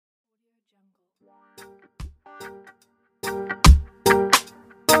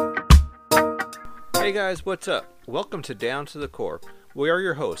Hey guys, what's up? Welcome to Down to the Core. We are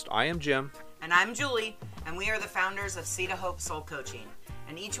your host. I am Jim. And I'm Julie, and we are the founders of Seed of Hope Soul Coaching.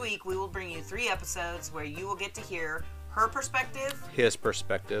 And each week we will bring you 3 episodes where you will get to hear her perspective, his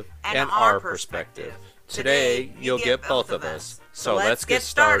perspective, and our perspective. Today, you'll get both of us. So let's get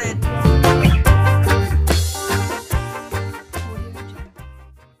started.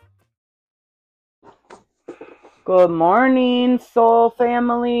 Good morning, Soul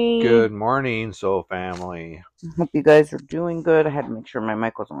Family. Good morning, Soul Family. Hope you guys are doing good. I had to make sure my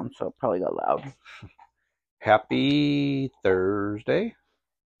mic was on, so it probably got loud. Happy Thursday.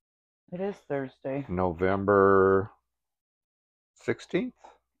 It is Thursday. November 16th?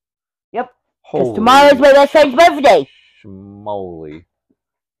 Yep. Because tomorrow's my best friend's birthday. Schmoly.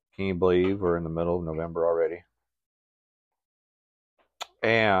 Can you believe we're in the middle of November already?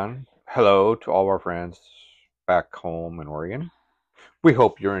 And hello to all of our friends back home in Oregon. We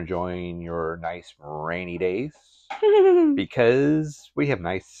hope you're enjoying your nice rainy days because we have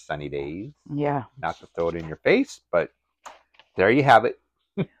nice sunny days. Yeah. Not to throw it in your face, but there you have it.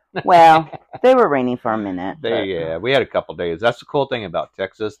 Well, they were rainy for a minute. Yeah, we had a couple days. That's the cool thing about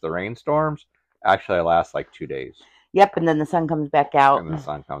Texas. The rainstorms actually last like 2 days. Yep, and then the sun comes back out. And the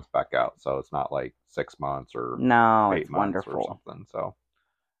sun comes back out. So it's not like 6 months or 8 months wonderful. or something. So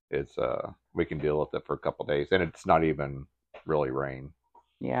it's we can deal with it for a couple days. And it's not even really rain.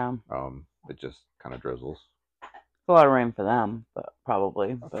 Yeah. It just kind of drizzles. It's a lot of rain for them, but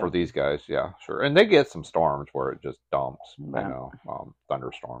probably. For these guys, yeah, sure. And they get some storms where it just dumps,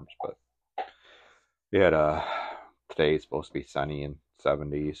 thunderstorms. But we had today's supposed to be sunny and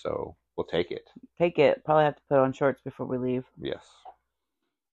 70, so we'll take it. Take it. Probably have to put on shorts before we leave. Yes.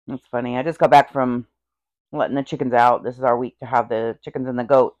 That's funny. I just got back from letting the chickens out. This is our week to have the chickens and the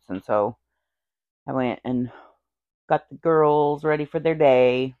goats, and so I went and got the girls ready for their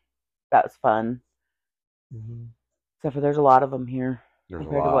day. That was fun. Mm-hmm. Except for there's a lot of them here. There's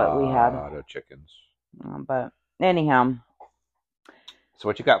compared to what we had. A lot of chickens. But anyhow. So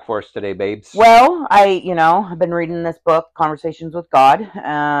what you got for us today, babes? Well, I've been reading this book, Conversations with God.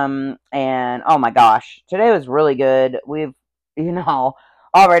 And oh my gosh, today was really good. We've,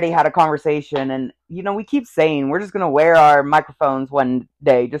 already had a conversation, and, we keep saying we're just going to wear our microphones one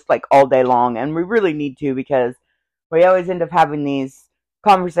day, just like all day long. And we really need to, because we always end up having these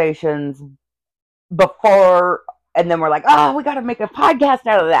conversations before, and then we're like, oh, we got to make a podcast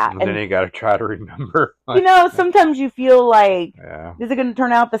out of that. And then you got to try to remember. Sometimes you feel like, is it going to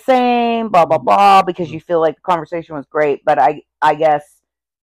turn out the same, blah, blah, blah, because you feel like the conversation was great. But I guess,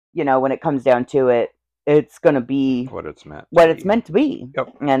 when it comes down to it, it's going to be what it's meant to be.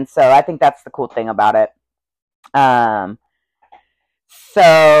 Yep. And so I think that's the cool thing about it.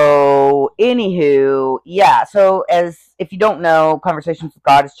 So anywho, yeah. So if you don't know, Conversations with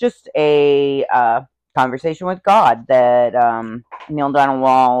God is just a conversation with God that Neil Donald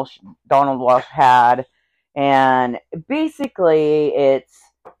Walsh had, and basically it's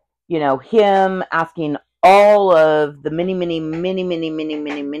him asking all of the many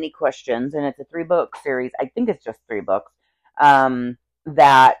questions, and it's a 3-book series. I think it's just 3 books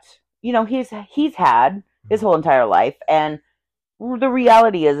that he's had his whole entire life, and the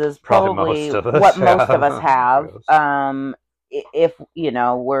reality is probably what most of us have. If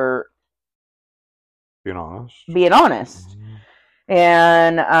we're being honest. Mm-hmm.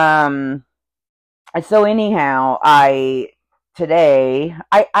 And so anyhow, today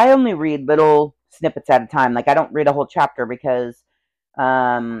I only read little snippets at a time. Like, I don't read a whole chapter because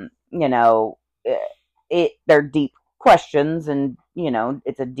they're deep questions, and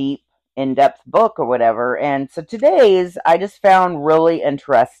it's a deep, in-depth book or whatever. And so today's I just found really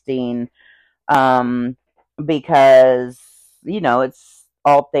interesting because it's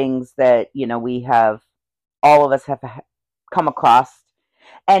all things that all of us have come across,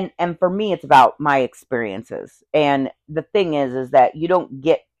 and for me it's about my experiences. And the thing is that you don't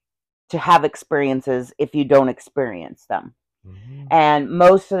get to have experiences if you don't experience them. Mm-hmm. And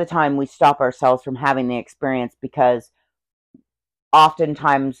most of the time we stop ourselves from having the experience because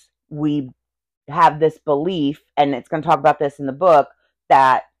oftentimes we have this belief, and it's going to talk about this in the book,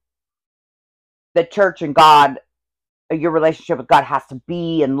 that the church and God, your relationship with God, has to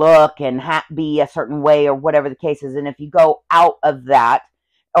be and look and be a certain way, or whatever the case is. And if you go out of that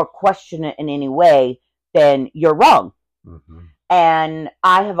or question it in any way, then you're wrong. Mm-hmm. And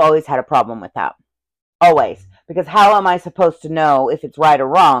I have always had a problem with that. Always. Because how am I supposed to know if it's right or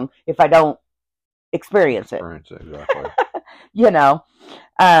wrong if I don't experience it? Exactly.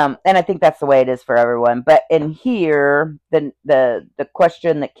 And I think that's the way it is for everyone. But in here, the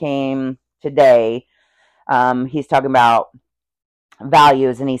question that came today. He's talking about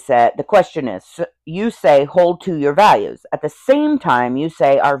values, and he said, the question is, you say hold to your values. At the same time, you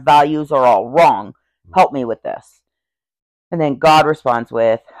say our values are all wrong. Help me with this. And then God responds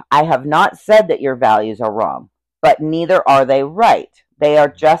with, I have not said that your values are wrong, but neither are they right. They are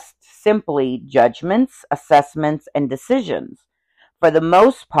just simply judgments, assessments, and decisions. For the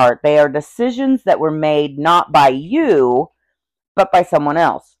most part, they are decisions that were made not by you, but by someone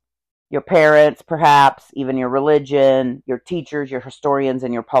else. Your parents, perhaps, even your religion, your teachers, your historians,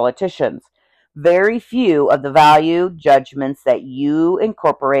 and your politicians. Very few of the value judgments that you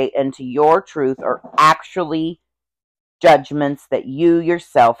incorporate into your truth are actually judgments that you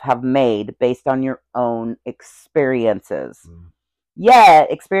yourself have made based on your own experiences.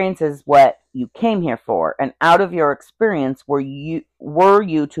 Yet, experience is what you came here for, and out of your experience were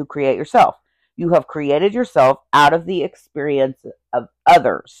you to create yourself. You have created yourself out of the experience of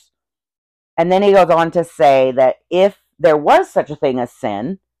others. And then he goes on to say that if there was such a thing as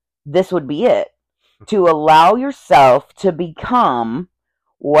sin, this would be it. To allow yourself to become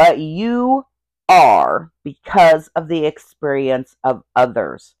what you are because of the experience of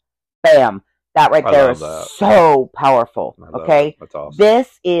others. Bam. That right there is so powerful. Okay? That's awesome.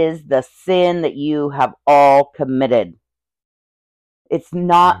 This is the sin that you have all committed. It's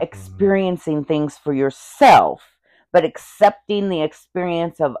not experiencing things for yourself, but accepting the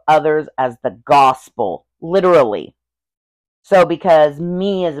experience of others as the gospel, literally. So because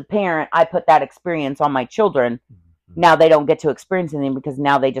me as a parent, I put that experience on my children, now they don't get to experience anything because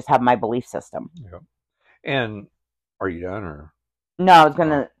now they just have my belief system. Yeah. And are you done, or? No, I was going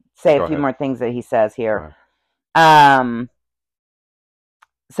to say a few more things that he says here. So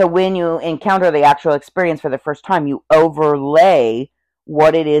when you encounter the actual experience for the first time, you overlay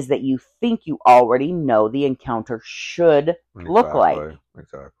what it is that you think you already know the encounter should look like.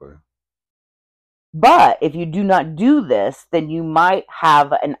 Exactly. But if you do not do this, then you might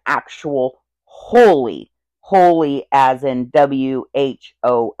have an actual holy as in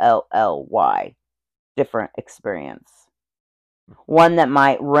WHOLLY, different experience. One that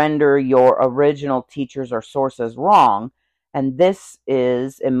might render your original teachers or sources wrong. And this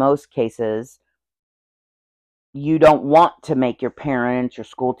is, in most cases, you don't want to make your parents, your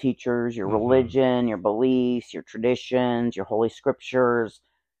school teachers, your religion, your beliefs, your traditions, your holy scriptures,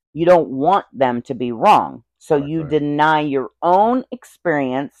 you don't want them to be wrong. So you deny your own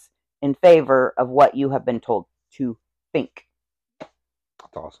experience in favor of what you have been told to think.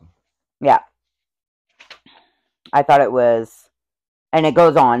 That's awesome. Yeah. I thought it was, and it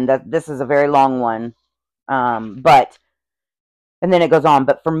goes on, that this is a very long one. But then it goes on,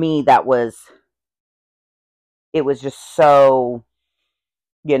 but for me, it was just so,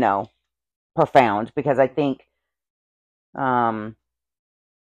 profound, because I think,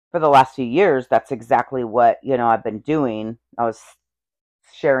 for the last few years, that's exactly what, I've been doing. I was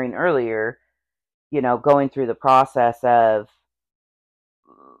sharing earlier, going through the process of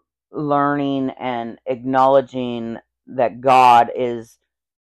learning and acknowledging that God is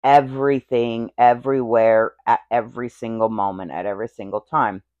everything, everywhere, at every single moment, at every single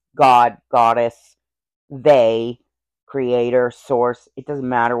time. God, goddess, they, creator, source, it doesn't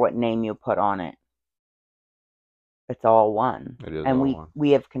matter what name you put on it. It's all one. It is, and all one.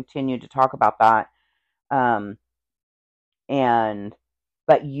 We have continued to talk about that.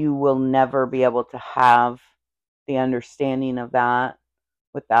 But you will never be able to have the understanding of that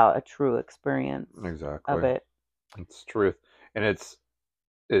without a true experience of it. It's truth. And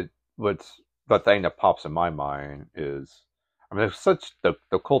what's the thing that pops in my mind is, there's the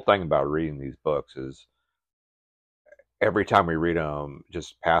cool thing about reading these books is every time we read them,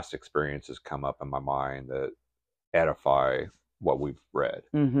 just past experiences come up in my mind that edify what we've read,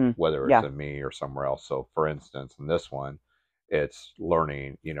 whether it's in me or somewhere else. So for instance, in this one, it's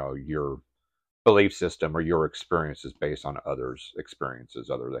learning, your belief system or your experiences based on others' experiences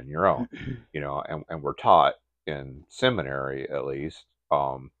other than your own, and we're taught in seminary, at least,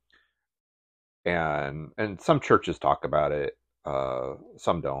 and some churches talk about it,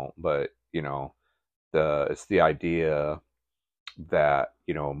 some don't, but it's the idea that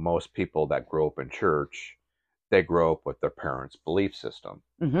most people that grow up in church, they grow up with their parents' belief system.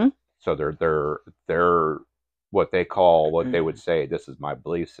 So they're what they would say, this is my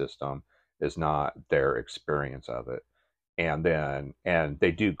belief system, is not their experience of it. And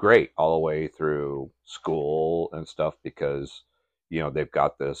they do great all the way through school and stuff because they've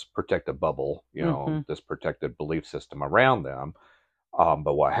got this protected bubble, this protected belief system around them.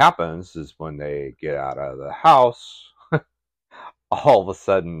 But what happens is when they get out of the house, all of a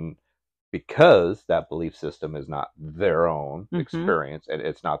sudden because that belief system is not their own Mhm. experience and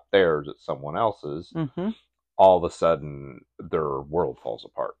it's not theirs, it's someone else's. Mhm. All of a sudden, their world falls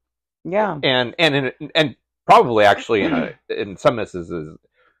apart. Yeah. And probably actually in some instances,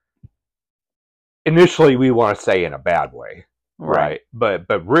 initially we want to say in a bad way, right? But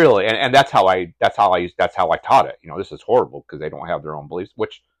really, and that's how I taught it. This is horrible because they don't have their own beliefs,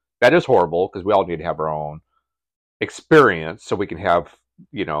 which that is horrible because we all need to have our own experience so we can have,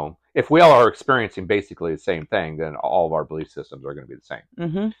 if we all are experiencing basically the same thing, then all of our belief systems are going to be the same.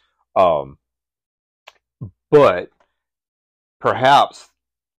 Mm-hmm. But perhaps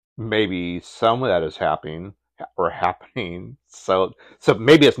maybe some of that is happening so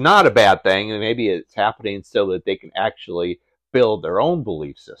maybe it's not a bad thing, and maybe it's happening so that they can actually build their own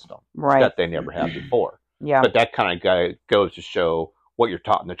belief system that they never had before. Yeah. But that kind of goes to show what you're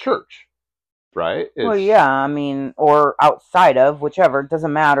taught in the church, right? Well, yeah, I mean, or outside of, whichever, it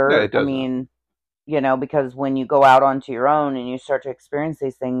doesn't matter. Yeah, it doesn't. I mean, because when you go out onto your own and you start to experience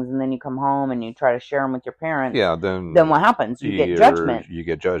these things, and then you come home and you try to share them with your parents, yeah, then what happens? You get judgment. You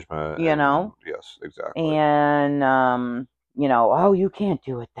get judgment. Yes, exactly. And oh, you can't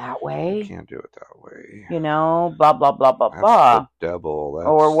do it that way. You can't do it that way. Blah blah blah blah That's blah. The devil. That's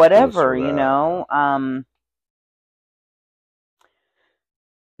or whatever.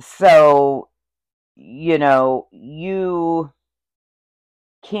 So, you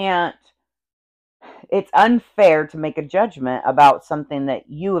can't, it's unfair to make a judgment about something that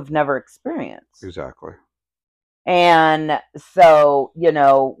you have never experienced. Exactly. And so,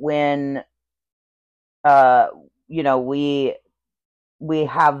 when, we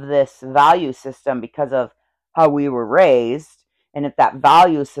have this value system because of how we were raised. And if that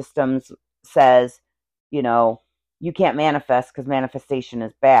value system says, you can't manifest because manifestation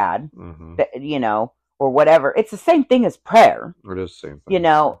is bad, or whatever. It's the same thing as prayer. It is the same thing.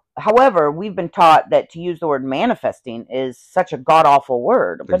 However, we've been taught that to use the word manifesting is such a god-awful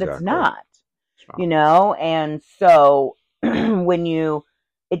word, but it's not. And so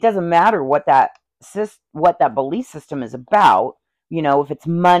it doesn't matter what that belief system is about, if it's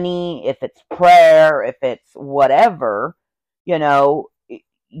money, if it's prayer, if it's whatever,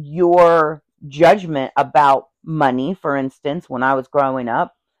 your judgment about money, for instance, when I was growing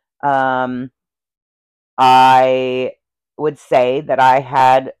up, I would say that I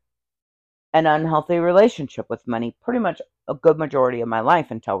had an unhealthy relationship with money pretty much a good majority of my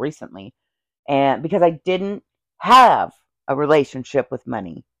life until recently. And because I didn't have a relationship with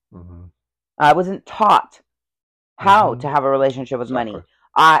money. Mm-hmm. I wasn't taught how to have a relationship with money.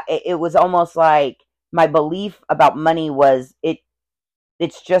 It was almost like my belief about money was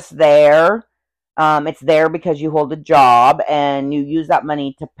it's just there. It's there because you hold a job and you use that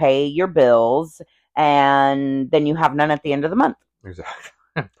money to pay your bills, and then you have none at the end of the month. Exactly.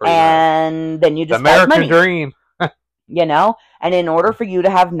 And then you just the American dream. And in order for you to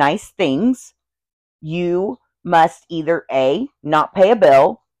have nice things, you must either A, not pay a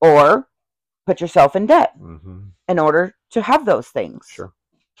bill, or put yourself in debt in order to have those things. Sure.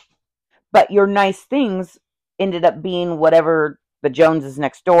 But your nice things ended up being whatever the Joneses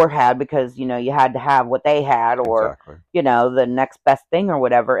next door had, because, you had to have what they had, or, the next best thing or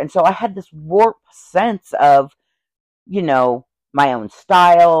whatever. And so I had this warped sense of, my own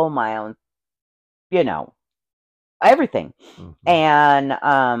style, my own, everything. And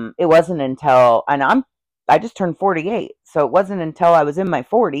it wasn't until, and I just turned 48, so it wasn't until I was in my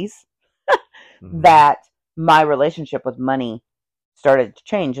 40s that my relationship with money started to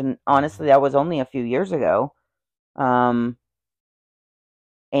change. And honestly, that was only a few years ago.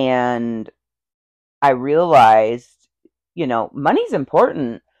 And I realized, money's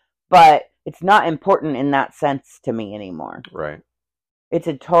important, but it's not important in that sense to me anymore. Right. It's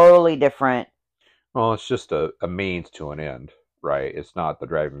a totally different. Well, it's just a means to an end, right? It's not the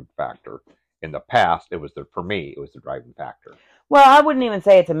driving factor. In the past, for me, it was the driving factor. Well, I wouldn't even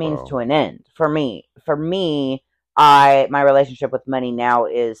say it's a means to an end. For me, my relationship with money now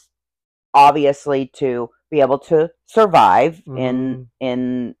is obviously to be able to survive in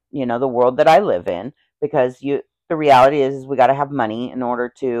the world that I live in, because the reality is we got to have money in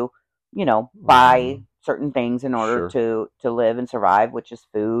order to buy certain things in order to live and survive, which is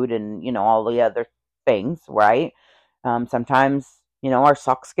food and all the other things, right? Sometimes our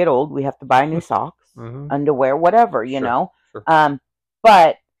socks get old, we have to buy new socks, underwear, whatever, Sure.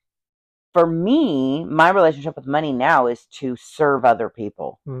 But for me, my relationship with money now is to serve other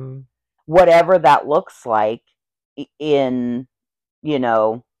people. Whatever that looks like in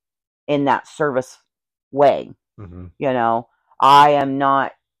that service way. I am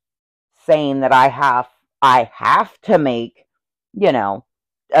not saying that I have to make,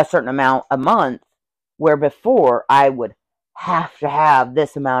 a certain amount a month, where before I would have to have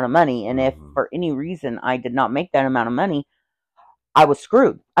this amount of money. And if Mm-hmm. for any reason I did not make that amount of money, I was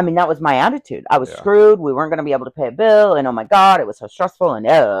screwed. I mean, that was my attitude. I was Yeah. screwed. We weren't going to be able to pay a bill. And oh my God, it was so stressful. And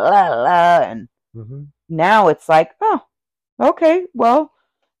Mm-hmm. now it's like, oh, okay, well,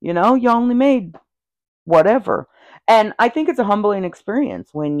 you only made whatever. And I think it's a humbling experience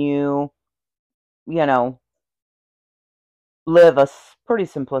when you know, live a pretty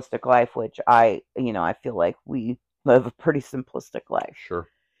simplistic life, which I feel like we live a pretty simplistic life. Sure.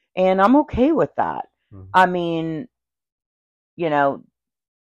 And I'm okay with that. Mm-hmm. I mean, you know,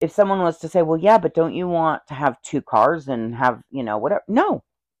 if someone was to say, well, yeah, but don't you want to have two cars and have, whatever? No,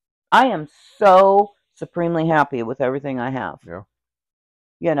 I am so supremely happy with everything I have, Yeah.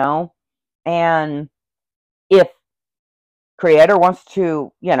 you know? And if Creator wants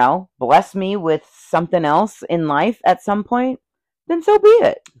to, bless me with something else in life at some point, then so be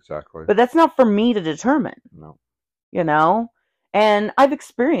it. Exactly. But that's not for me to determine, No. you know? And I've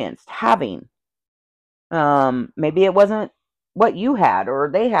experienced having, maybe it wasn't what you had or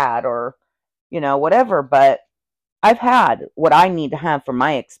they had or, whatever, but I've had what I need to have from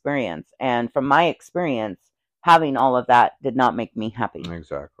my experience. And from my experience, having all of that did not make me happy,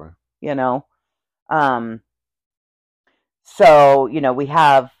 Exactly. you know? Um, so,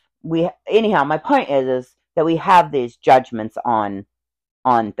 anyhow, my point is that we have these judgments on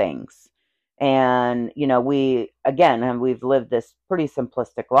things. And, we've lived this pretty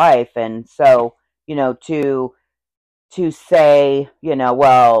simplistic life. And so, to say,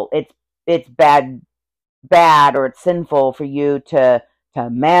 well, it's bad or it's sinful for you to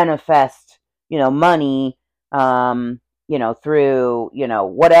manifest, money, through,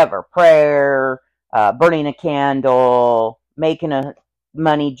 whatever, prayer, burning a candle, making a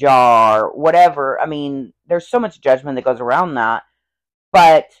money jar, whatever. I mean, there's so much judgment that goes around that.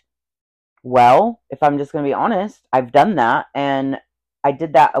 But, well, if I'm just going to be honest, I've done that. And I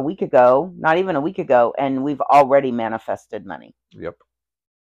did that a week ago, not even a week ago, and we've already manifested money. Yep.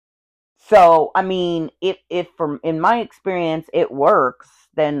 So, I mean, if from in my experience it works,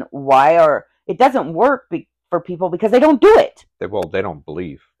 then why are it doesn't work for people because they don't do it. They don't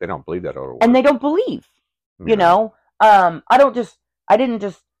believe. They don't believe that it'll work. And they don't believe. You know? I didn't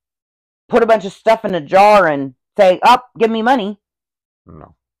just put a bunch of stuff in a jar and say, "Up, give me money."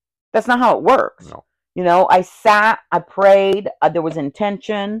 No. That's not how it works. No. I sat, I prayed, there was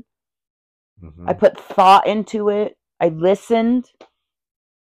intention. Mm-hmm. I put thought into it. I listened.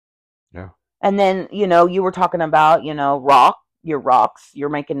 Yeah. And then, you were talking about, your rocks, you're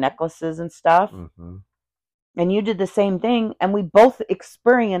making necklaces and stuff. Mm-hmm. And you did the same thing. And we both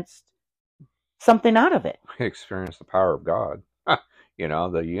experienced something out of it. We experience the power of God,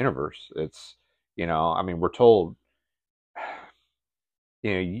 the universe. It's, I mean, we're told,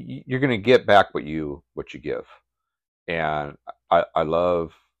 you're going to get back what you give. And I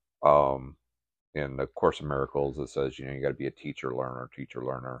love, in the Course of Miracles, it says, you got to be a teacher, learner. You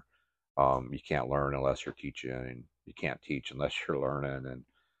can't learn unless you're teaching, and you can't teach unless you're learning.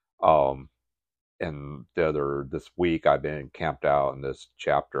 And this week I've been camped out in this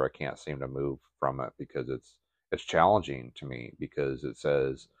chapter. I can't seem to move from it because it's challenging to me, because it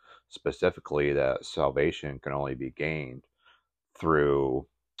says specifically that salvation can only be gained through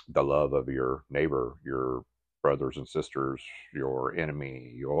the love of your neighbor, your brothers and sisters, your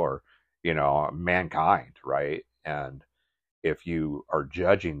enemy, your mankind, right? And if you are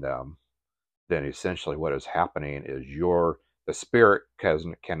judging them, then essentially what is happening is the spirit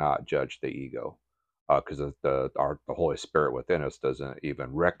cannot judge the ego, because the Holy Spirit within us doesn't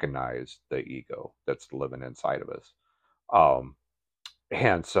even recognize the ego that's living inside of us. Um,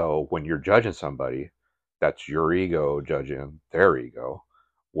 and so when you're judging somebody, that's your ego judging their ego,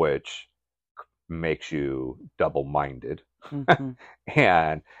 which makes you double-minded. Mm-hmm.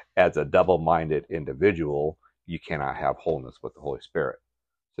 And as a double-minded individual, you cannot have wholeness with the Holy Spirit.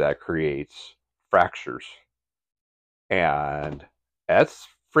 So that creates fractures, and that's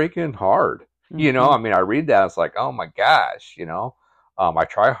freaking hard. Mm-hmm. I mean, I read that, it's like, oh my gosh. I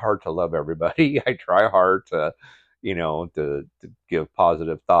try hard to love everybody. I try hard to, to give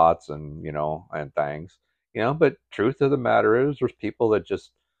positive thoughts and things, but truth of the matter is there's people that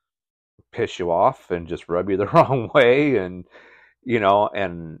just piss you off and just rub you the wrong way. And you know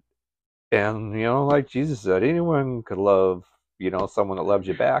and like Jesus said, anyone could love someone that loves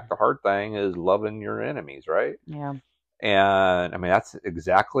you back. The hard thing is loving your enemies, right? Yeah. And I mean, that's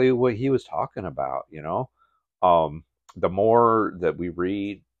exactly what he was talking about. The more that we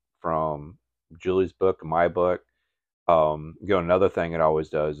read from Julie's book and my book, another thing it always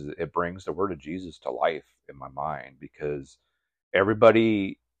does is it brings the word of Jesus to life in my mind, because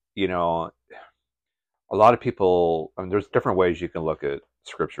everybody you know, a lot of people, I mean, there's different ways you can look at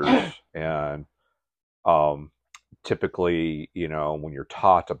scriptures, and um, typically, when you're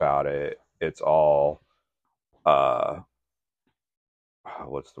taught about it, it's all, uh,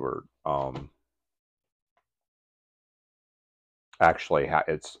 what's the word? Actually,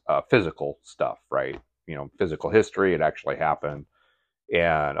 it's physical stuff, right? Physical history. It actually happened,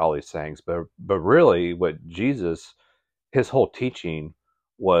 and all these things. But really, what Jesus, his whole teaching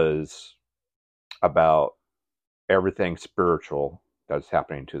was about everything spiritual that's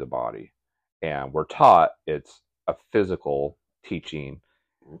happening to the body. And we're taught it's a physical teaching.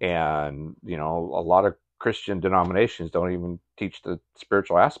 And, a lot of Christian denominations don't even teach the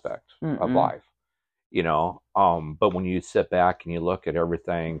spiritual aspect of Mm-mm. life, but when you sit back and you look at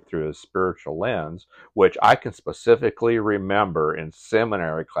everything through a spiritual lens, which I can specifically remember in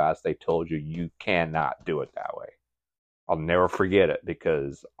seminary class, they told you cannot do it that way. I'll never forget it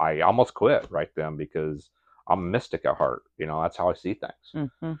because I almost quit right then because I'm a mystic at heart. That's how I see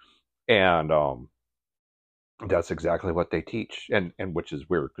things. Mm-hmm. And that's exactly what they teach. And which is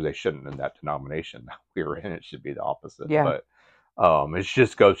weird because they shouldn't in that denomination we were in. It should be the opposite. Yeah. But it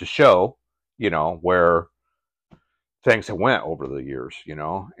just goes to show, where things have went over the years,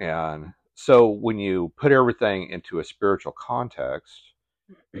 And so when you put everything into a spiritual context,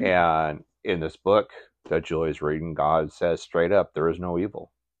 and in this book that Julie's reading, God says straight up, there is no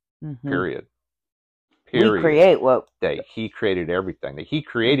evil. Mm-hmm. Period. We Period. create what That He created everything. That He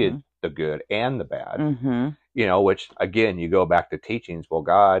created mm-hmm. the good and the bad. Mm-hmm. Which again, you go back to teachings. Well,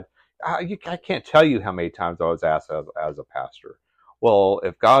 God, I can't tell you how many times I was asked as a pastor. Well,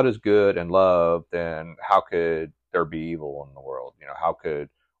 if God is good and love, then how could there be evil in the world?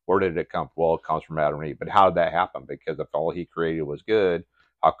 Where did it come from? Well, it comes from Adam and Eve. But how did that happen? Because if all He created was good,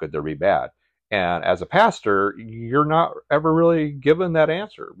 how could there be bad? And as a pastor, you're not ever really given that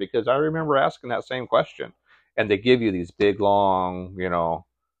answer, because I remember asking that same question, and they give you these big, long,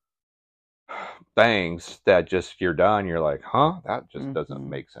 things that just you're done. You're like, huh, that just doesn't Mm-hmm.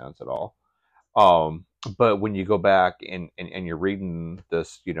 make sense at all. Um, but when you go back and you're reading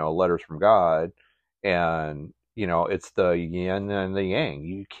this, letters from God, and it's the yin and the yang.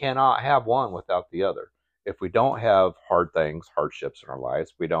 You cannot have one without the other. If we don't have hard things, hardships in our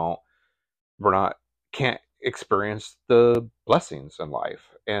lives, we're not can't experience the blessings in life,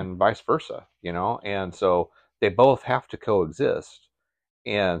 and vice versa. And so they both have to coexist.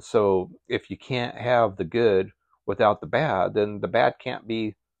 And so if you can't have the good without the bad, then the bad can't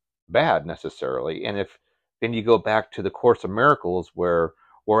be bad necessarily. And if then you go back to the Course of Miracles, where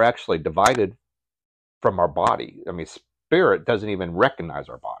we're actually divided from our body. I mean, spirit doesn't even recognize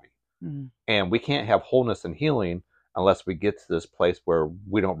our body. Mm-hmm. And we can't have wholeness and healing unless we get to this place where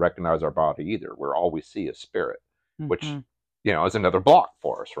we don't recognize our body either, where all we see is spirit, which, Mm-hmm. is another block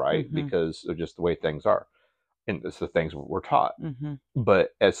for us, right? Mm-hmm. Because of just the way things are. And it's the things we're taught. Mm-hmm.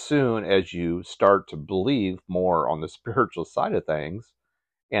 But as soon as you start to believe more on the spiritual side of things,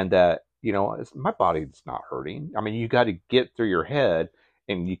 and that, my body's not hurting. I mean, you got to get through your head,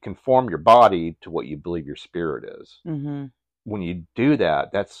 and you conform your body to what you believe your spirit is. Mm-hmm. When you do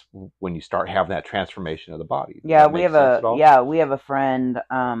that, that's when you start having that transformation of the body. Does Yeah, that we make have sense a at all? yeah, we have a friend,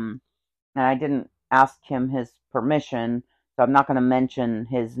 and I didn't ask him his permission, so I'm not going to mention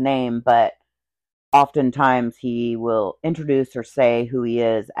his name, but oftentimes he will introduce or say who he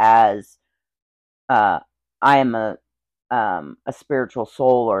is as uh, I am a spiritual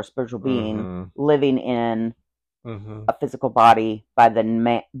soul or a spiritual being Mm-hmm. living in Mm-hmm. a physical body by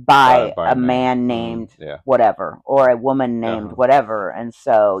By a man. man named Yeah. whatever or a woman named Uh-huh. whatever. And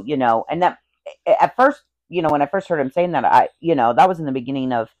so, and that at first, when I first heard him saying that, that was in the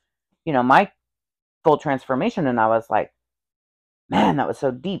beginning of, my full transformation. And I was like, man, that was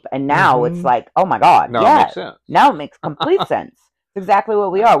so deep. And now it's Mm-hmm. like, oh my God, Now it yeah. makes sense. Now it makes complete sense. It's exactly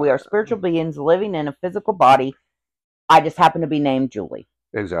what we are. We are spiritual beings living in a physical body. I just happen to be named Julie.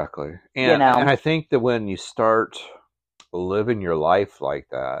 Exactly. You And know. I think that when you start living your life like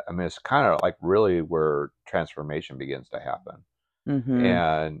that, I mean, it's kind of like really where transformation begins to happen.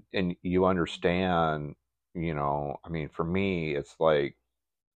 Mm-hmm. And you understand, I mean, for me, it's like,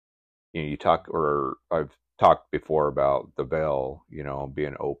 you talk, or I've talked before about the veil,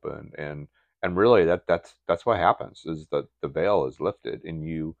 being open, and really that's what happens, is that the veil is lifted, and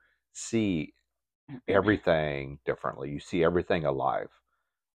you see everything differently. You see everything alive.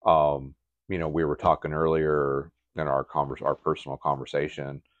 Um, we were talking earlier in our personal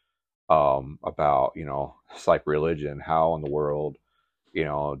conversation, about, it's like religion. How in the world,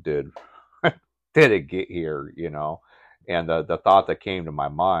 did did it get here? And the thought that came to my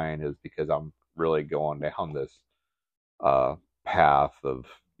mind is because I'm really going down this uh, path of,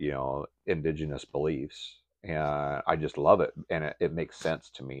 indigenous beliefs, and I just love it, and it makes sense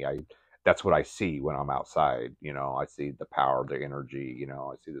to me. I That's what I see when I'm outside. I see the power, the energy.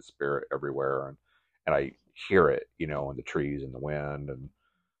 I see the spirit everywhere, and I hear it. In the trees and the wind and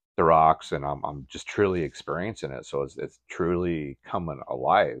the rocks, and I'm just truly experiencing it. So it's truly coming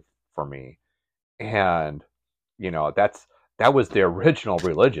alive for me, and that was the original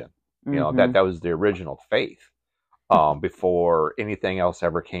religion. Mm-hmm. That was the original faith, before anything else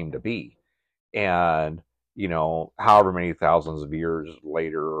ever came to be. And however many thousands of years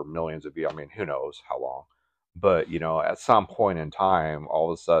later, or millions of years, I mean, who knows how long, but at some point in time,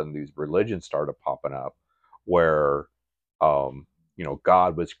 all of a sudden these religions started popping up where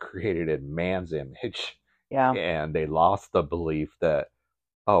God was created in man's image, Yeah. and they lost the belief that,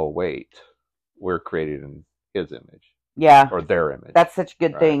 oh wait, we're created in his image, Yeah. or their image, That's such a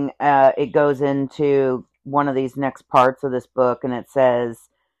good right? thing. It goes into one of these next parts of this book, and it says,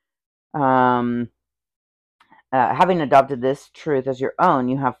 um, having adopted this truth as your own,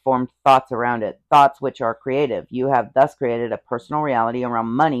 you have formed thoughts around it, thoughts which are creative. You have thus created a personal reality around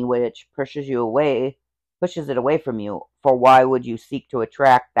money, which pushes it away from you. For why would you seek to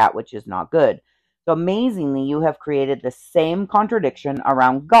attract that which is not good? So amazingly, you have created the same contradiction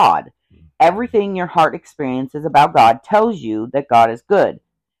around God. Everything your heart experiences about God tells you that God is good.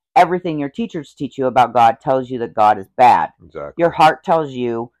 Everything your teachers teach you about God tells you that God is bad. Your Exactly. heart tells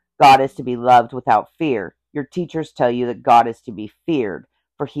you God is to be loved without fear. Your teachers tell you that God is to be feared,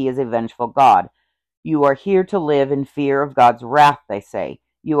 for he is a vengeful God. You are here to live in fear of God's wrath, they say.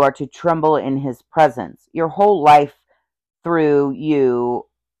 You are to tremble in his presence. Through you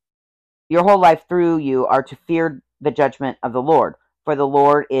your whole life through you are to fear the judgment of the Lord. For the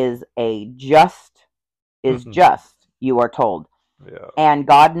Lord is just, you are told. Yeah. And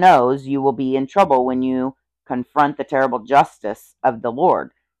God knows you will be in trouble when you confront the terrible justice of the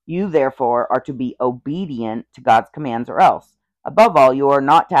Lord. You, therefore, are to be obedient to God's commands, or else. Above all, you are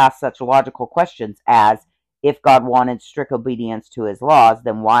not to ask such logical questions as, if God wanted strict obedience to his laws,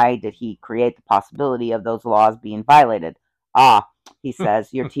 then why did he create the possibility of those laws being violated? Ah, he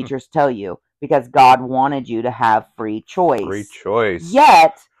says, your teachers tell you, because God wanted you to have free Free choice. choice.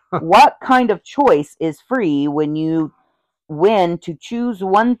 Yet, what kind of choice is free when to choose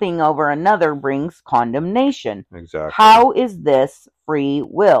one thing over another brings condemnation? Exactly. How is this free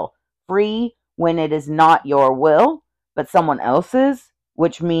will? Free when it is not your will, but someone else's,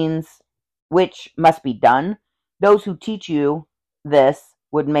 which must be done. Those who teach you this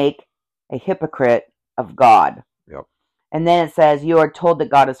would make a hypocrite of God. Yep. And then it says, you are told that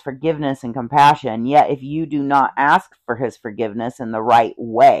God is forgiveness and compassion, yet if you do not ask for his forgiveness in the right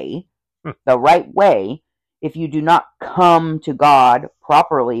way, if you do not come to God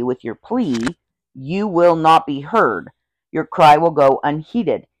properly with your plea, you will not be heard. Your cry will go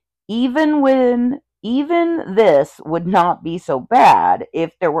unheeded. Even this would not be so bad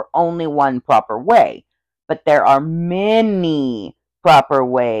if there were only one proper way. But there are many proper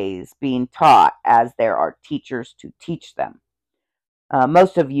ways being taught, as there are teachers to teach them.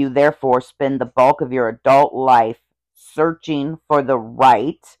 Most of you, therefore, spend the bulk of your adult life searching for the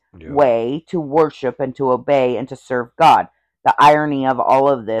right Yep. way to worship and to obey and to serve God. The irony of all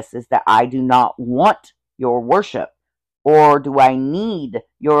of this is that I do not want your worship, or do I need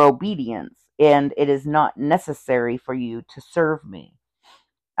your obedience, and it is not necessary for you to serve me.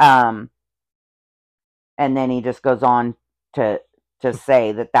 Um, and then he just goes on to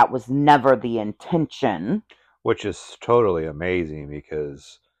say that that was never the intention. Which is totally amazing,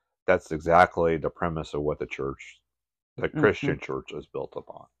 because that's exactly the premise of what the Hmm. Christian church, is built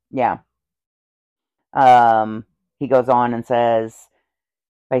upon. Yeah. He goes on and says,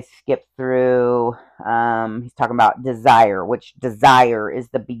 if I skip through, he's talking about desire, which desire is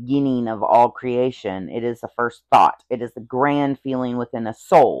the beginning of all creation. It is the first thought. It is the grand feeling within a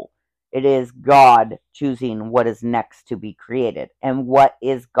soul. It is God choosing what is next to be created. And what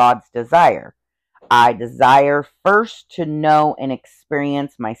is God's desire? I desire first to know and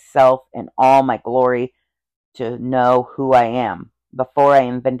experience myself in all my glory, to know who I am. Before I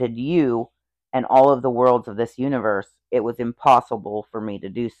invented you and all of the worlds of this universe, it was impossible for me to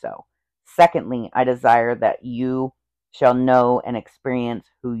do so. Secondly, I desire that you shall know and experience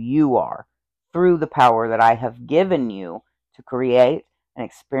who you are through the power that I have given you to create and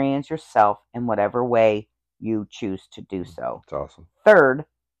experience yourself in whatever way you choose to do so. It's awesome. Third,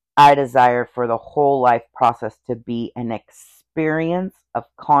 I desire for the whole life process to be an experience of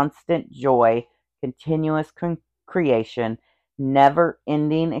constant joy, continuous creation, never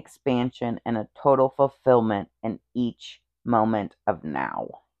ending expansion, and a total fulfillment in each moment of now.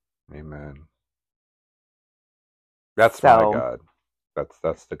 Amen. That's my So, God.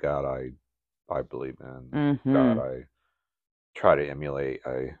 That's the God I believe in. God Mm-hmm. I try to emulate.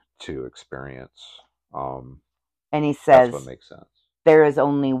 I to experience. Um, And he that's what says, makes sense. there is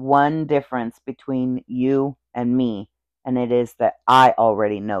only one difference between you and me, and it is that I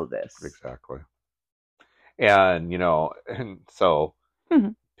already know this. Exactly. And and so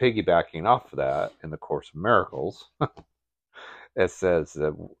piggybacking off of that, in the Course of Miracles, it says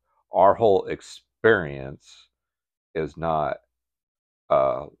that our whole experience is not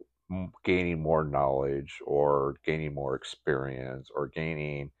uh, gaining more knowledge or gaining more experience or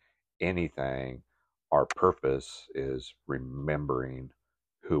gaining anything. Our purpose is remembering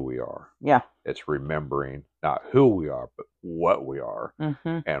who we are. Yeah. It's remembering not who we are, but what we are.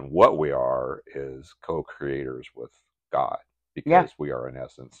 Mm-hmm. And what we are is co creators with God Yeah. because we are, in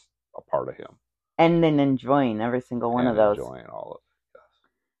essence, a part of Him And then enjoying every single one of and those. enjoying all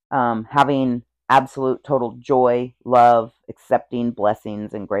of it. Having absolute total joy, love, accepting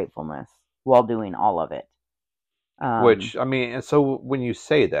blessings, and gratefulness while doing all of it. Which, I mean, and so when you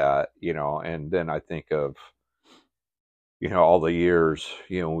say that, and then I think of, all the years,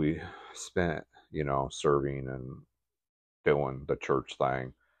 we spent, serving and doing the church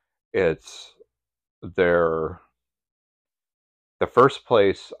thing. It's there. The first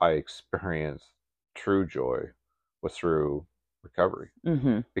place I experienced true joy was through recovery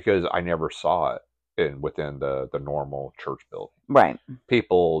Mm-hmm. because I never saw it within the normal church building. Right.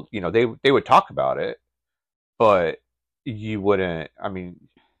 People, they would talk about it, but you wouldn't. I mean,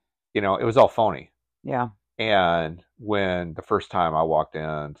 it was all phony. Yeah. And when the first time I walked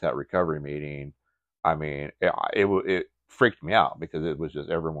into that recovery meeting, I mean, it freaked me out because it was just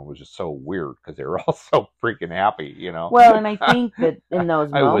everyone was just so weird because they were all so freaking happy. Well, and I think that in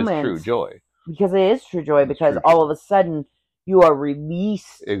those I was true moments, joy. because it is true joy, It's because true all joy. of a sudden you are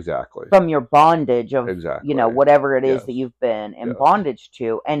released Exactly. from your bondage of, Exactly. whatever it is Yes. that you've been in Yes. bondage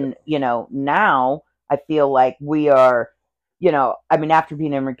to. And, Yes. Now I feel like we are, I mean, after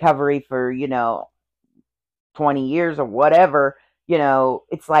being in recovery for, 20 years or whatever,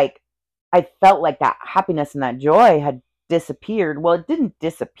 it's like I felt like that happiness and that joy had disappeared. Well, it didn't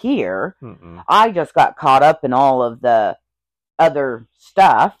disappear. Mm-mm. I just got caught up in all of the other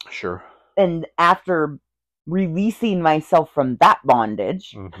stuff. Sure. And after releasing myself from that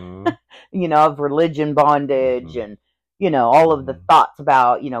bondage, Mm-hmm. of religion bondage Mm-hmm. and, all of the thoughts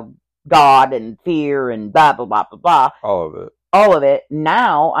about, God and fear and blah, blah, blah, blah, blah. All of it. All of it.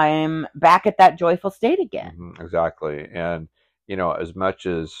 Now I'm back at that joyful state again. Mm-hmm. Exactly. And, as much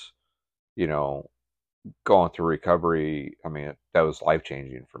as, going through recovery, I mean, that was life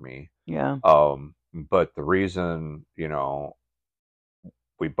changing for me. Yeah. But the reason,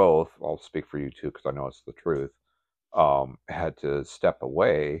 we both, I'll speak for you too, because I know it's the truth, had to step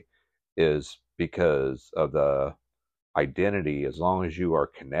away is because of the identity. As long as you are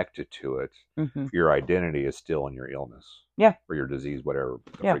connected to it, Mm-hmm. your identity is still in your illness. Yeah. Or your disease, whatever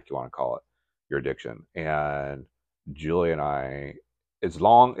the Yeah. freak you want to call it, your addiction. And Julie and I, as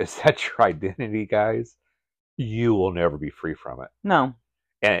long as that's your identity, guys, you will never be free from it. No.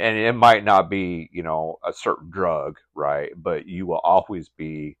 And it might not be, a certain drug, right? But you will always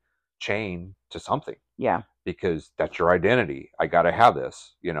be chained to something. Yeah. Because that's your identity. I got to have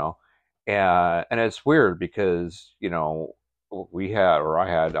this, and it's weird because, we had, or I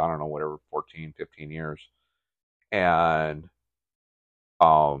had, I don't know, whatever, 14, 15 years. And,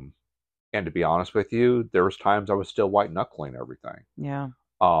 um, and to be honest with you, there was times I was still white knuckling everything. Yeah.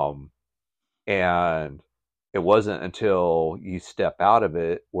 And it wasn't until you step out of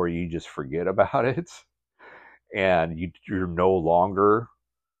it where you just forget about it and you're no longer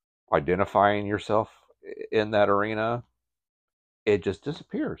identifying yourself in that arena, it just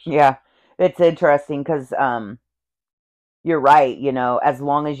disappears. Yeah. It's interesting because you're right. As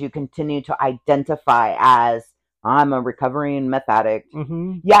long as you continue to identify as I'm a recovering meth addict.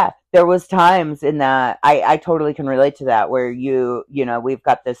 Mm-hmm. Yeah, there was times in that I totally can relate to that where we've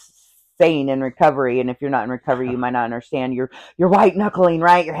got this saying in recovery, and if you're not in recovery, you might not understand. You're white knuckling,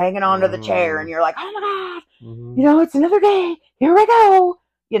 right? You're hanging onto the chair, and you're like, oh my god, it's another day. Here we go.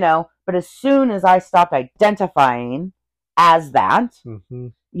 But as soon as I stopped identifying as that,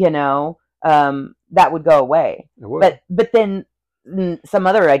 that would go away. But then some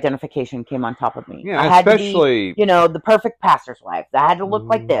other identification came on top of me. Yeah, I had especially to be, the perfect pastor's wife. I had to look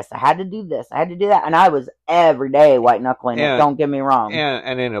like this. I had to do this. I had to do that. And I was every day white knuckling it. Don't get me wrong.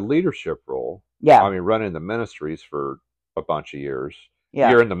 And in a leadership role, yeah. I mean, running the ministries for a bunch of years, yeah.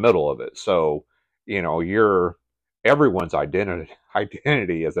 You're in the middle of it. So, you're everyone's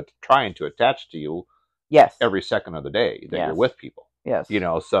identity is trying to attach to you. Yes. Every second of the day that you're with people. Yes.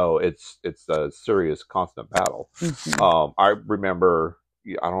 So it's a serious constant battle. I remember,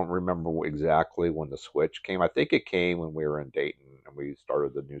 I don't remember exactly when the switch came. I think it came when we were in Dayton and we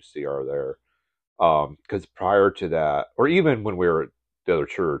started the new CR there. Because prior to that, or even when we were at the other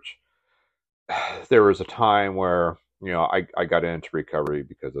church, there was a time where I got into recovery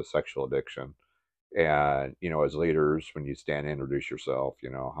because of sexual addiction. And as leaders, when you stand and introduce yourself,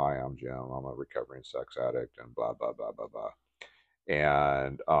 hi, I'm Jim, I'm a recovering sex addict, and blah blah blah blah blah.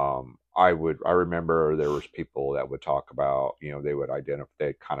 And I remember there was people that would talk about, they would identify,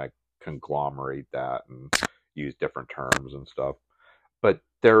 they kind of conglomerate that and use different terms and stuff. But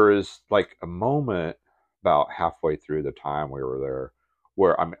there is like a moment about halfway through the time we were there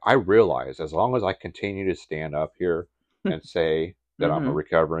where I realized, as long as I continue to stand up here and say that I'm a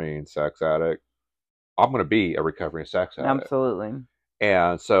recovering sex addict, I'm going to be a recovering sex addict. Absolutely.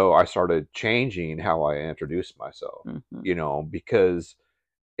 And so I started changing how I introduce myself, because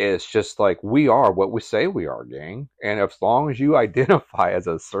it's just like, we are what we say we are, gang. And as long as you identify as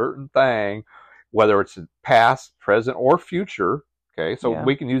a certain thing, whether it's past, present, or future, okay, so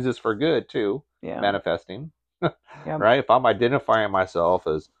we can use this for good too, manifesting, right? If I'm identifying myself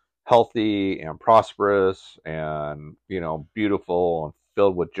as healthy and prosperous and, beautiful and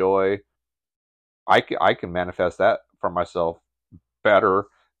filled with joy, I can manifest that for myself better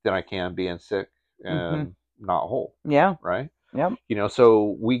than I can being sick and not whole. Yeah. Right. Yep.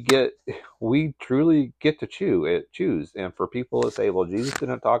 So we truly get to choose. And for people to say, well, Jesus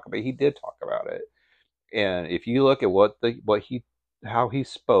didn't talk about it, he did talk about it. And if you look at how he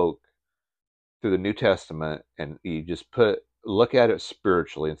spoke through the New Testament, and you just look at it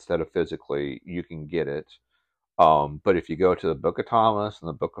spiritually instead of physically, you can get it. But if you go to the Book of Thomas and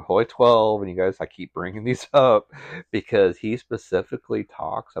the Book of Holy 12, and you guys, I keep bringing these up because he specifically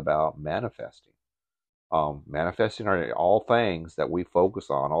talks about manifesting. Manifesting are all things that we focus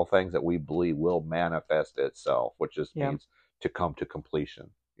on, all things that we believe will manifest itself, which just means to come to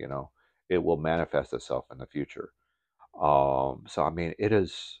completion. It will manifest itself in the future. So I mean, it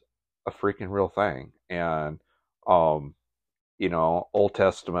is a freaking real thing. And Old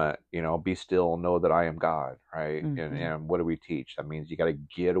Testament, be still and know that I am God, right? And what do we teach? That means you got to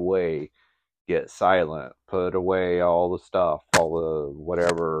get away, get silent, put away all the stuff, all the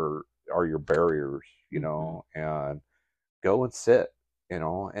whatever are your barriers, and go and sit,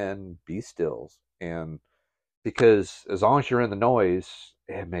 and be stills. And because as long as you're in the noise,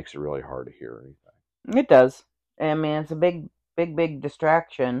 it makes it really hard to hear anything. It does. I mean, it's a big, big, big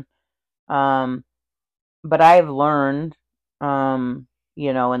distraction. But I've learned, in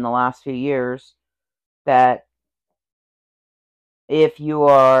the last few years that if you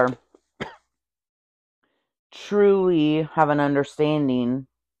are truly have an understanding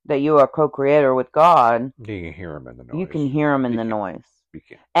that you are co-creator with God, you can hear him in the noise. You can hear him in the noise. You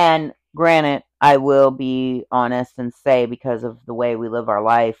can. And granted, I will be honest and say, because of the way we live our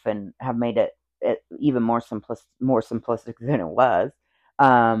life and have made it even more simplistic than it was,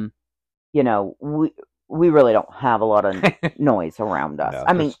 we really don't have a lot of noise around us. No,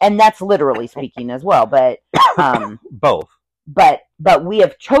 I mean, and that's literally speaking as well, but both. But we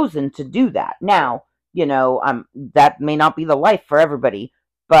have chosen to do that. Now, that may not be the life for everybody,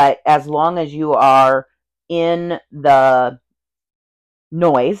 but as long as you are in the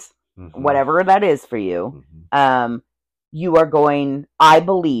noise, whatever that is for you, you are going, I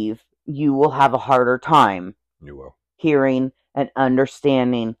believe you will have a harder time hearing and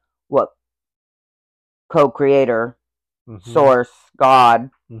understanding what co-creator, source, God,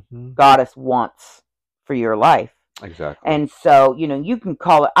 goddess wants for your life. Exactly. And so, you can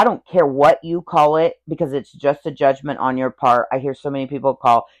call it, I don't care what you call it, because it's just a judgment on your part. I hear so many people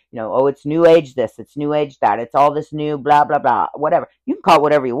call, oh, it's new age this, it's new age that, it's all this new blah, blah, blah, whatever. You can call it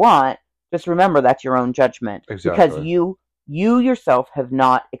whatever you want. Just remember that's your own judgment. Exactly. Because you yourself have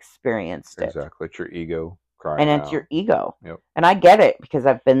not experienced it. Exactly. It's your ego crying and out. It's your ego. Yep. And I get it, because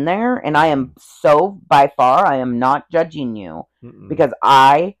I've been there, and I am by far, I am not judging you, because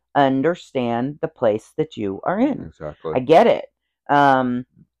I understand the place that you are in. Exactly. I get it.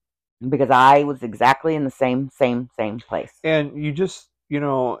 Because I was exactly in the same place. And you just,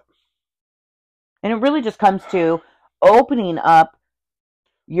 and it really just comes to opening up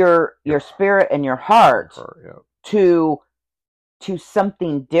your spirit and your heart to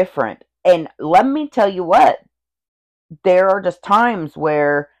something different. And let me tell you what, there are just times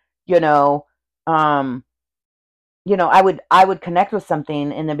where, I would connect with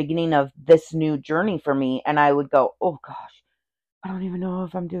something in the beginning of this new journey for me, and I would go, oh gosh, I don't even know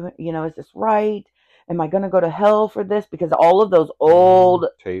if I'm doing, is this right? Am I going to go to hell for this? Because all of those old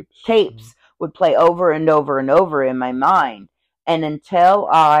tapes would play over and over and over in my mind. And until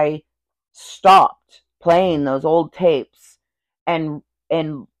I stopped playing those old tapes and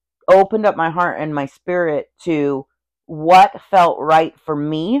opened up my heart and my spirit to what felt right for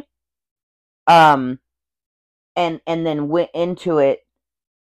me, um and then went into it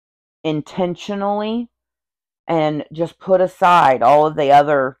intentionally and just put aside all of the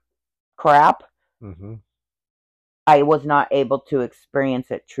other crap, Mm-hmm. I was not able to experience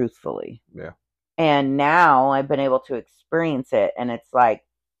it truthfully. Yeah. And now I've been able to experience it, and it's like,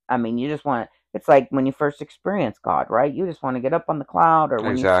 I mean, you just want, it's like when you first experience God, right? You just want to get up on the cloud, or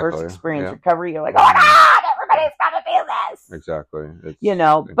when you first Exactly. experience Yeah. recovery, you're like, oh my Mm-hmm. God, everybody's got to do this. Exactly. It's You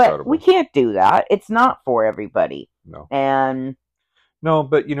know, but we incredible. can't do that. It's not for everybody. No. And No,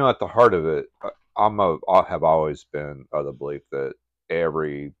 but at the heart of it, I have always been of the belief that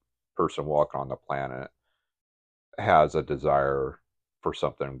every person walking on the planet has a desire for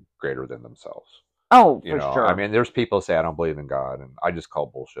something greater than themselves. oh, for I sure. mean, there's people say I don't believe in God, and I just call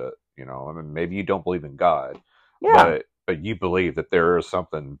bullshit. I mean, maybe you don't believe in God, Yeah. but you believe that there is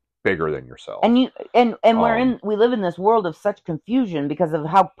something bigger than yourself. And Um, we live in this world of such confusion because of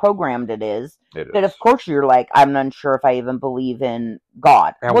how programmed it is, it that is. of course you're like, I'm unsure if I even believe in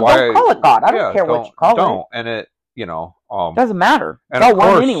God. And Well, don't why? call it God. I don't Yeah, care what you call it. don't, and it, Doesn't matter. It's and of all one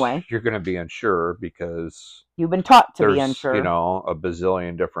course anyway. you're going to be unsure because You've been taught to be there's unsure. a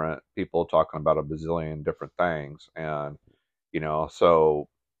bazillion different people talking about a bazillion different things, and so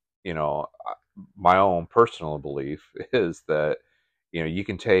you know my own personal belief is that you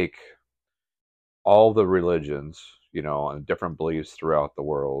can take all the religions and different beliefs throughout the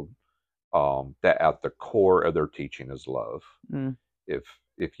world, that at the core of their teaching is love. Mm, if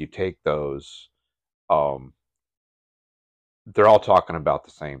if you take those, um, they're all talking about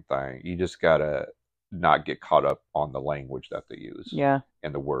the same thing. You just gotta not get caught up on the language that they use yeah.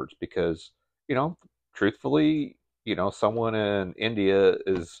 and the words, because truthfully, someone in India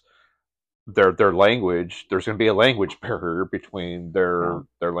is their language. There's going to be a language barrier between Yeah.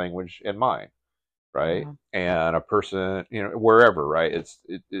 their language and mine, right? Yeah. And a person, wherever, right?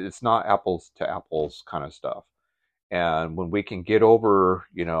 It's not apples to apples kind of stuff. And when we can get over,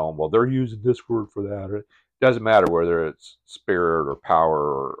 well, they're using this word for that. It doesn't matter whether it's spirit or power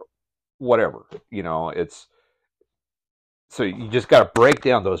or whatever. It's so you just got to break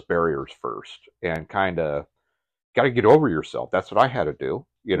down those barriers first and kind of got to get over yourself. That's what I had to do.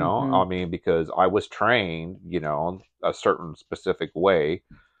 Mm-hmm. I mean, because I was trained, a certain specific way,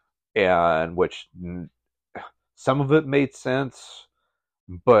 and which some of it made sense,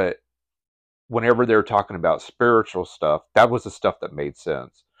 but whenever they were talking about spiritual stuff, that was the stuff that made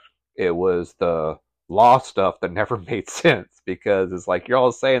sense. It was the law stuff that never made sense, because it's like you're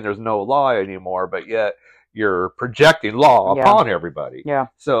all saying there's no law anymore, but yet you're projecting law Yeah. upon everybody. Yeah.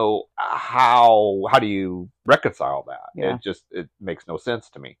 So how do you reconcile that? Yeah. It makes no sense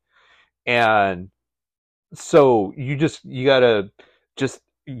to me. And so you gotta just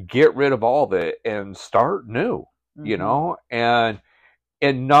get rid of all of it and start new, Mm-hmm.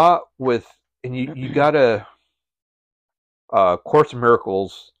 and not with, and you gotta, Course in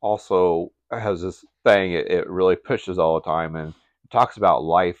Miracles also has this thing, it really pushes all the time, and it talks about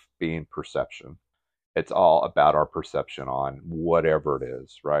life being perception. It's all about our perception on whatever it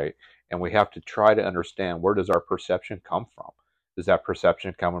is, right? And we have to try to understand, where does our perception come from? Is that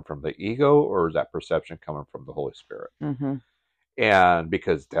perception coming from the ego, or is that perception coming from the Holy Spirit? Mm-hmm. And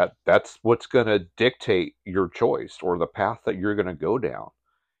because that's what's going to dictate your choice or the path that you're going to go down.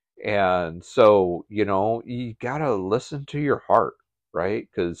 And so, you got to listen to your heart, right?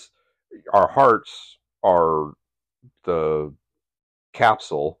 Because our hearts are the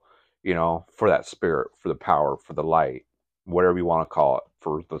capsule, for that spirit, for the power, for the light, whatever you want to call it,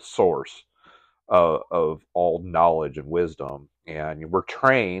 for the source of all knowledge and wisdom. And we're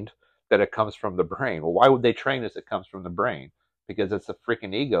trained that it comes from the brain. Well, why would they train us it comes from the brain? Because it's a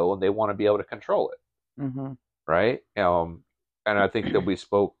freaking ego and they want to be able to control it, Mm-hmm. right? And I think that we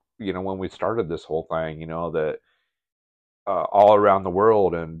spoke, when we started this whole thing, that all around the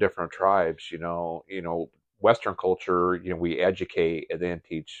world in different tribes, Western culture, we educate and then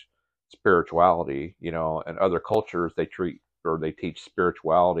teach spirituality, and other cultures they treat or they teach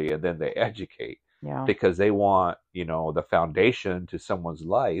spirituality and then they educate, Yeah. because they want, the foundation to someone's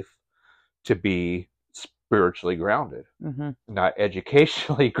life to be spiritually grounded, Mm-hmm. not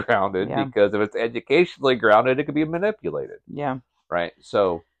educationally grounded, Yeah. because if it's educationally grounded, it could be manipulated, Yeah. right?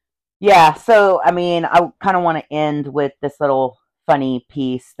 So, Yeah, so I mean, I kind of want to end with this little funny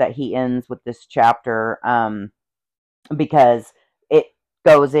piece that he ends with this chapter, because it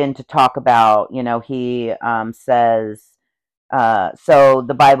goes in to talk about, he says, So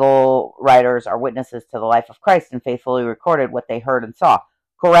the Bible writers are witnesses to the life of Christ and faithfully recorded what they heard and saw.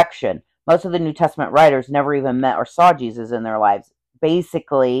 Correction. Most of the New Testament writers never even met or saw Jesus in their lives.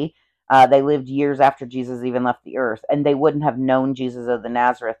 Basically, they lived years after Jesus even left the earth, and they wouldn't have known Jesus of the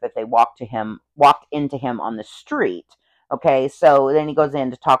Nazareth if they walked into him on the street. Okay, so then he goes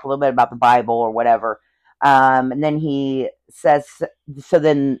in to talk a little bit about the Bible or whatever, and then he says, so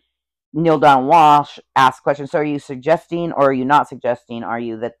then Neil Donald Walsh asked questions. So are you suggesting or are you not suggesting, are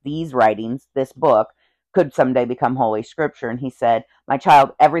you, that these writings, this book, could someday become Holy Scripture? And he said, my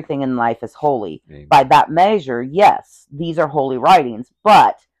child, everything in life is holy. Amen. By that measure, yes, these are holy writings,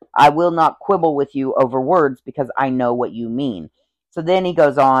 but I will not quibble with you over words because I know what you mean. So then he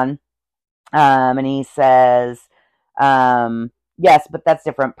goes on and he says, yes, but that's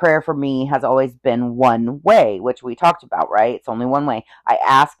different. Prayer for me has always been one way, which we talked about, right? It's only one way. I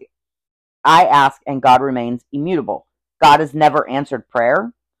ask, and God remains immutable. God has never answered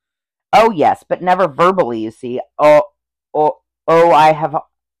prayer. Oh, yes, but never verbally, you see. I have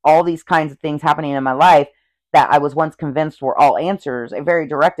all these kinds of things happening in my life that I was once convinced were all answers, a very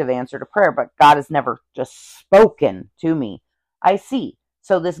directive answer to prayer, but God has never just spoken to me. I see.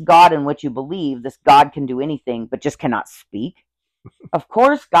 So this God in which you believe, this God can do anything, but just cannot speak. Of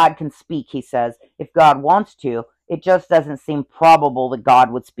course God can speak, he says, if God wants to. It just doesn't seem probable that God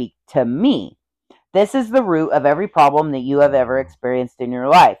would speak to me. This is the root of every problem that you have ever experienced in your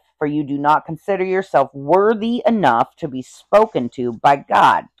life, for you do not consider yourself worthy enough to be spoken to by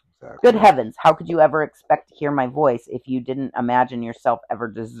God. Exactly. Good heavens, how could you ever expect to hear my voice if you didn't imagine yourself ever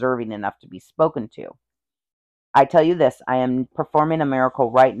deserving enough to be spoken to? I tell you this, I am performing a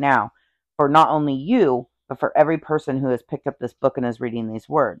miracle right now, for not only you, but for every person who has picked up this book and is reading these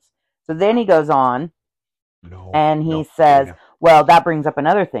words. So then he goes on, and he says, well, that brings up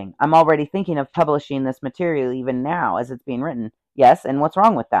another thing. I'm already thinking of publishing this material even now as it's being written. Yes, and what's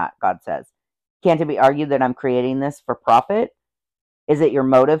wrong with that? God says. Can't it be argued that I'm creating this for profit? Is it your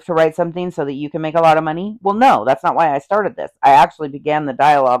motive to write something so that you can make a lot of money? Well, no, that's not why I started this. I actually began the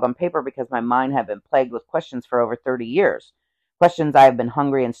dialogue on paper because my mind had been plagued with questions for over 30 years. Questions I have been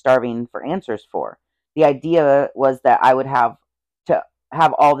hungry and starving for answers for. The idea was that I would have to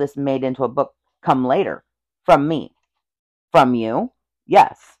have all this made into a book come later. From me. From you?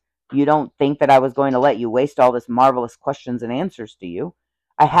 Yes. You don't think that I was going to let you waste all this marvelous questions and answers, do you?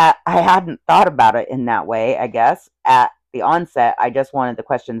 I hadn't thought about it in that way, I guess. At the onset, I just wanted the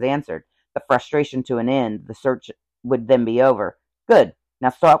questions answered. The frustration to an end. The search would then be over. Good.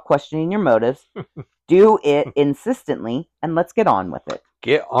 Now stop questioning your motives. Do it insistently, and let's get on with it.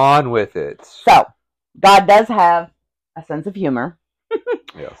 Get on with it. So, God does have a sense of humor.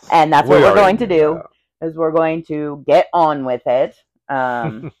 Yes. And that's what we're going to do. Is we're going to get on with it.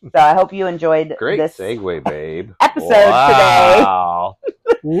 So I hope you enjoyed this segue, babe. Episode today.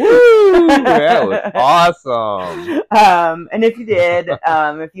 Woo! That was awesome. And if you did,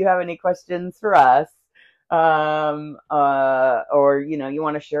 if you have any questions for us, or you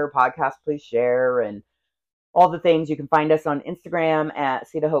want to share a podcast, please share and all the things. You can find us on Instagram at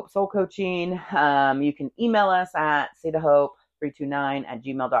Seed of Hope Soul Coaching. You can email us at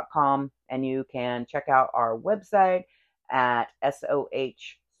seedofhope329@gmail.com. And you can check out our website at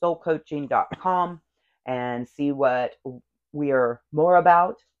sohsoulcoaching.com and see what we are more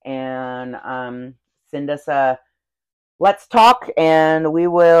about. And send us a let's talk, and we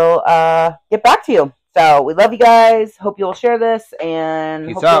will get back to you. So we love you guys. Hope you'll share this,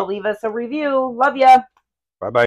 and hope you'll leave us a review. Love ya. Bye-bye.